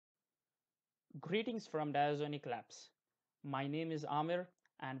Greetings from Diazonic Labs. My name is Amir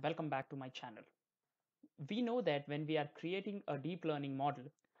and welcome back to my channel. We know that when we are creating a deep learning model,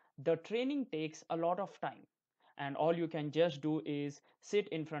 the training takes a lot of time and all you can just do is sit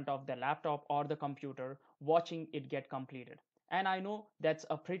in front of the laptop or the computer watching it get completed. And I know that's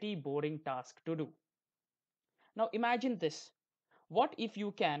a pretty boring task to do. Now imagine this. What if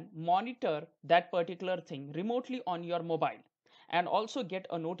you can monitor that particular thing remotely on your mobile and also get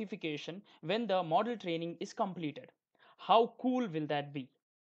a notification when the model training is completed? How cool will that be?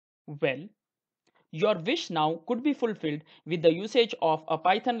 Well, your wish now could be fulfilled with the usage of a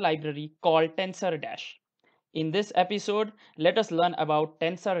Python library called Tensordash. In this episode, let us learn about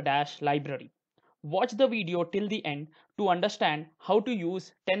Tensordash library. Watch the video till the end to understand how to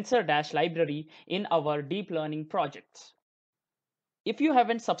use Tensordash library in our deep learning projects. If you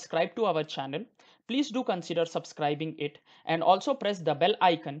haven't subscribed to our channel, please do consider subscribing it and also press the bell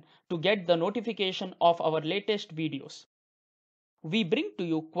icon to get the notification of our latest videos. We bring to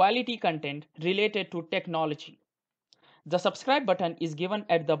you quality content related to technology. The subscribe button is given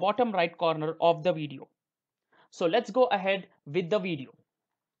at the bottom right corner of the video. So let's go ahead with the video.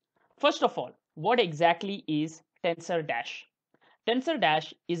 First of all, what exactly is Tensordash?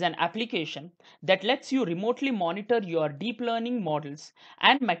 Tensordash is an application that lets you remotely monitor your deep learning models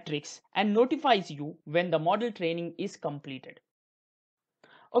and metrics and notifies you when the model training is completed.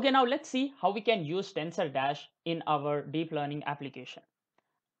 Okay, now let's see how we can use Tensordash in our deep learning application.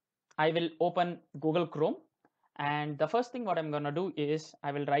 I will open Google Chrome and the first thing what I'm going to do is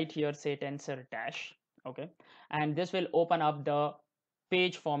I will write here say Tensordash. Okay, and this will open up the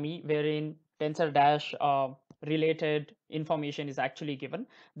page for me wherein Tensordash related information is actually given.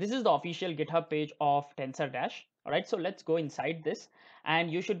 This is the official GitHub page of Tensordash. All right, so let's go inside this and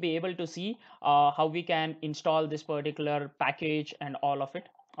you should be able to see how we can install this particular package and all of it.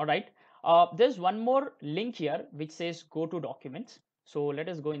 All right, there's one more link here which says go to documents. So let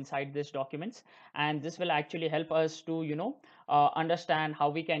us go inside this documents and this will actually help us to understand how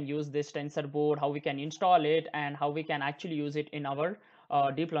we can use this tensor board, how we can install it, and how we can actually use it in our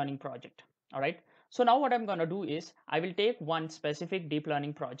deep learning project. All right, so now what I'm going to do is I will take one specific deep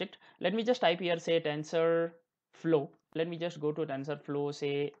learning project. Let me just type here say TensorFlow. Let me just go to TensorFlow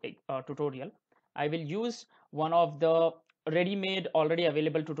say tutorial. I will use one of the ready-made already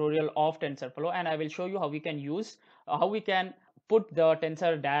available tutorial of TensorFlow and I will show you how we can use how we can put the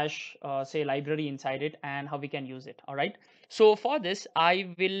Tensordash say library inside it and how we can use it. All right, so for this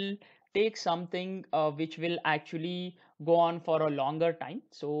I will take something which will actually go on for a longer time.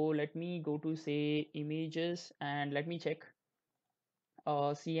 So let me go to say images and let me check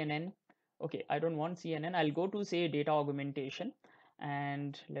CNN. Okay, I don't want CNN. I'll go to say data augmentation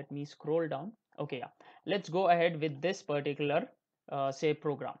and let me scroll down. Okay, yeah, let's go ahead with this particular say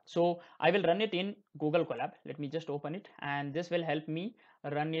program. So I will run it in Google Colab. Let me just open it and this will help me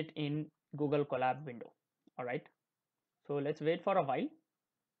run it in Google Colab window. All right, so let's wait for a while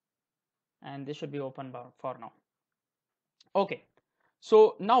and this should be open for now. Okay,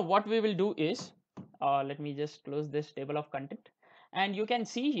 so now what we will do is let me just close this table of content and you can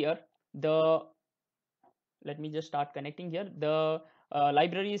see here the let me just start connecting here. The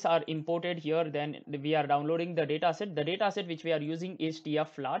libraries are imported here, then we are downloading the dataset. The dataset which we are using is TF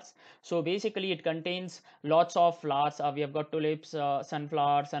flowers. So basically it contains lots of flowers. We have got tulips,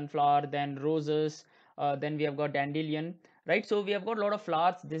 sunflower, then roses, then we have got dandelion, right? So we have got a lot of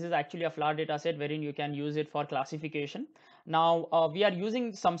flowers. This is actually a flower dataset wherein you can use it for classification. Now we are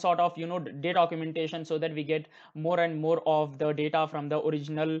using some sort of data documentation so that we get more and more of the data from the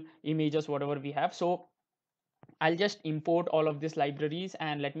original images whatever we have. So I'll just import all of these libraries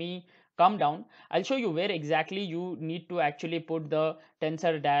and let me come down. I'll show you where exactly you need to actually put the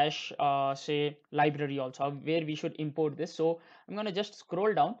Tensordash say library also, where we should import this. So I'm going to just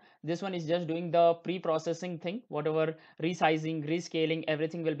scroll down. This one is just doing the pre-processing thing, whatever resizing, rescaling,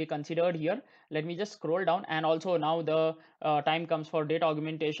 everything will be considered here. Let me just scroll down and also now the time comes for data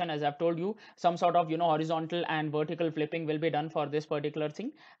augmentation. As I've told you, some sort of horizontal and vertical flipping will be done for this particular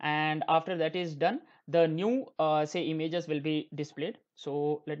thing. And after that is done, the new say images will be displayed.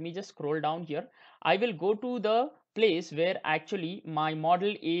 So let me just scroll down here. I will go to the place where actually my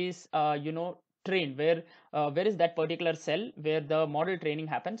model is trained, where is that particular cell where the model training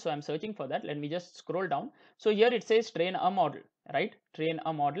happens. So I'm searching for that. Let me just scroll down. So here it says train a model, right? Train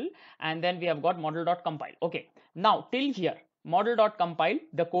a model, and then we have got model.compile. Okay, now till here model.compile,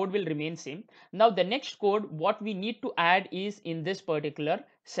 the code will remain same. Now the next code what we need to add is in this particular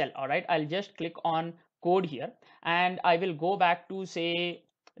cell. All right, I'll just click on code here and I will go back to say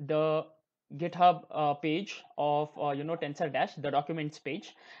the GitHub page of Tensordash, the documents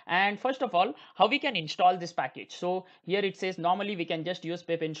page. And first of all, how we can install this package. So here it says normally we can just use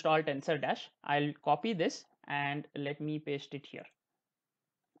pip install Tensordash. I'll copy this and let me paste it here.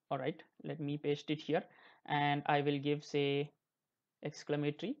 All right, let me paste it here, and I will give, say,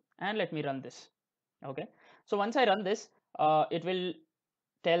 exclamatory, and let me run this. Okay, so once I run this, it will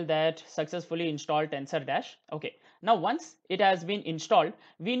tell that successfully installed Tensordash. Okay, now once it has been installed,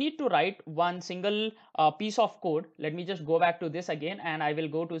 we need to write one single piece of code. Let me just go back to this again, and I will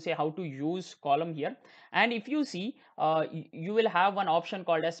go to say how to use column here. And if you see, you will have one option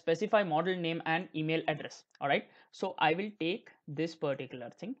called as specify model name and email address. All right, so I will take this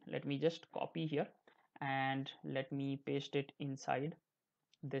particular thing. Let me just copy here and let me paste it inside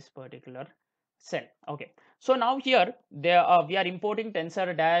this particular cell. Okay, so now here we are importing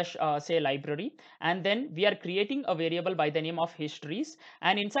Tensordash say library, and then we are creating a variable by the name of histories,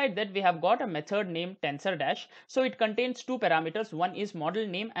 and inside that we have got a method named Tensordash. So it contains two parameters, one is model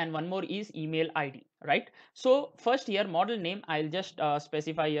name and one more is email ID, right? So first here model name, I'll just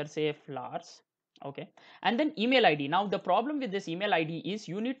specify here, say flowers. Okay, and then email ID. Now the problem with this email ID is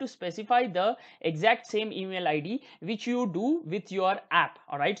you need to specify the exact same email ID which you do with your app.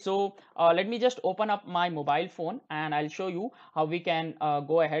 All right, so let me just open up my mobile phone and I'll show you how we can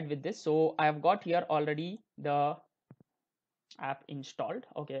go ahead with this. So I have got here already the app installed.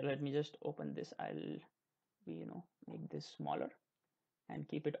 Okay, let me just open this. I'll make this smaller and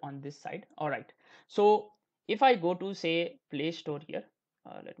keep it on this side. All right, so if I go to say Play Store here,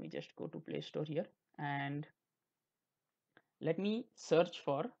 let me just go to Play Store here and let me search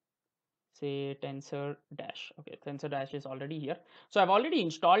for, say, Tensordash. Okay, Tensordash is already here. So I've already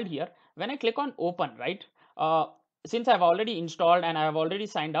installed here. When I click on open, right, since I've already installed and I've already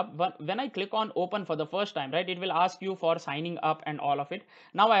signed up, but when I click on open for the first time, right, it will ask you for signing up and all of it.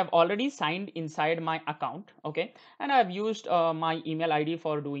 Now I have already signed inside my account, okay, and I've used my email ID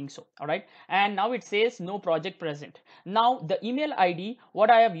for doing so. All right, and now it says no project present. Now the email ID what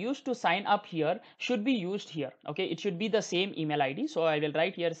I have used to sign up here should be used here. Okay, it should be the same email ID. So I will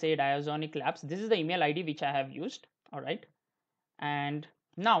write here, say, Diazonic Labs. This is the email ID which I have used. All right, and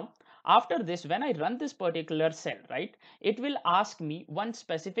now after this, when I run this particular cell, right, it will ask me one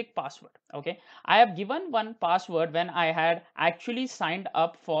specific password. Okay, I have given one password when I had actually signed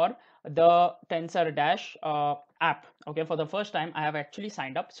up for the Tensordash app. Okay, for the first time I have actually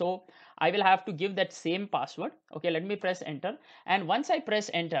signed up, so I will have to give that same password. Okay, let me press enter, and once I press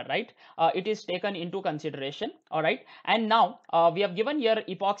enter, right, it is taken into consideration. All right, and now we have given here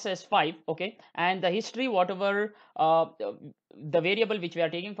epochs as 5. Okay, and the history, whatever the variable which we are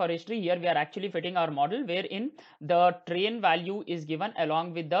taking for history, here we are actually fitting our model wherein the train value is given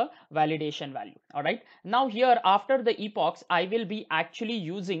along with the validation value. All right, now here after the epochs I will be actually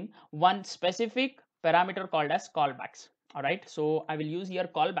using one specific parameter called as callbacks. All right, so I will use here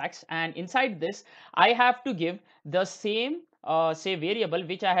callbacks, and inside this I have to give the same say variable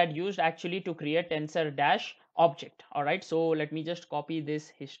which I had used actually to create Tensordash object. All right, so let me just copy this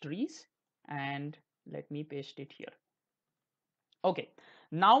histories and let me paste it here. Okay,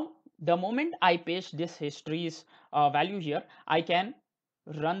 now the moment I paste this histories value here, I can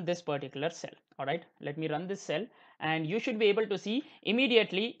run this particular cell. All right, let me run this cell, and you should be able to see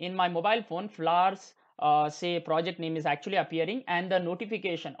immediately in my mobile phone flowers say project name is actually appearing, and the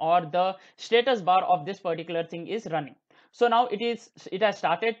notification or the status bar of this particular thing is running. So now it has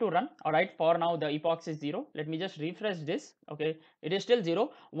started to run. All right, for now the epoch is 0. Let me just refresh this. Okay, it is still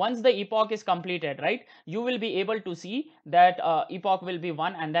 0. Once the epoch is completed, right, you will be able to see that epoch will be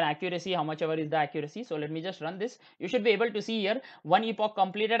 1, and then accuracy, how much ever is the accuracy. So let me just run this. You should be able to see here one epoch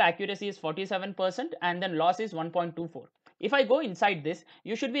completed, accuracy is 47%, and then loss is 1.24. If I go inside this,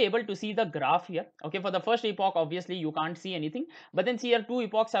 you should be able to see the graph here. Okay, for the first epoch obviously you can't see anything, but then see here 2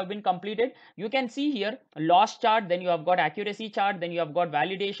 epochs have been completed. You can see here loss chart, then you have got accuracy chart, then you have got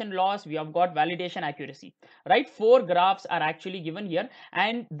validation loss, we have got validation accuracy, right? 4 graphs are actually given here,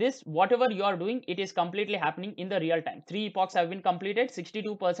 and this whatever you are doing, it is completely happening in the real time. 3 epochs have been completed,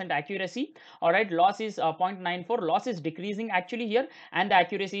 62% accuracy. All right, loss is 0.94, loss is decreasing actually here, and the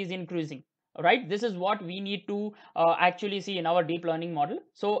accuracy is increasing. Right, this is what we need to actually see in our deep learning model.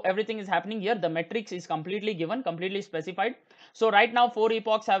 So everything is happening here, the metrics is completely given, completely specified. So right now 4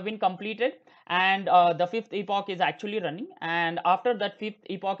 epochs have been completed, and the 5th epoch is actually running. And after that 5th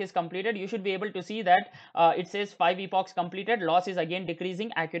epoch is completed, you should be able to see that it says 5 epochs completed, loss is again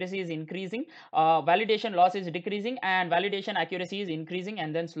decreasing, accuracy is increasing, validation loss is decreasing, and validation accuracy is increasing,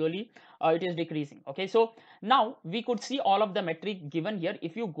 and then slowly it is decreasing. Okay, so now we could see all of the metric given here.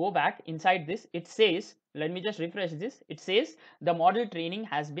 If you go back inside this, it says, let me just refresh this, it says the model training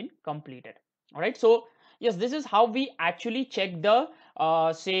has been completed. All right, so yes, this is how we actually check the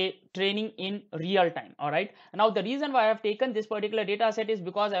say training in real time. All right, now the reason why I have taken this particular data set is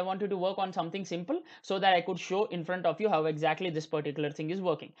because I wanted to work on something simple so that I could show in front of you how exactly this particular thing is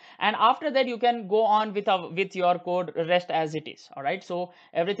working. And after that you can go on with your code rest as it is. All right, so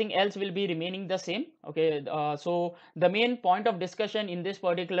everything else will be remaining the same. Okay, so the main point of discussion in this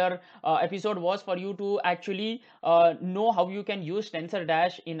particular episode was for you to actually know how you can use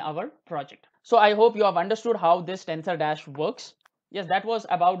Tensordash in our project. So I hope you have understood how this Tensordash works. Yes, that was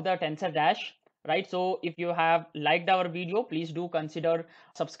about the Tensordash, right? So if you have liked our video, please do consider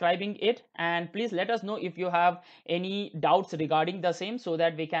subscribing it, and please let us know if you have any doubts regarding the same so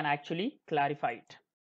that we can actually clarify it.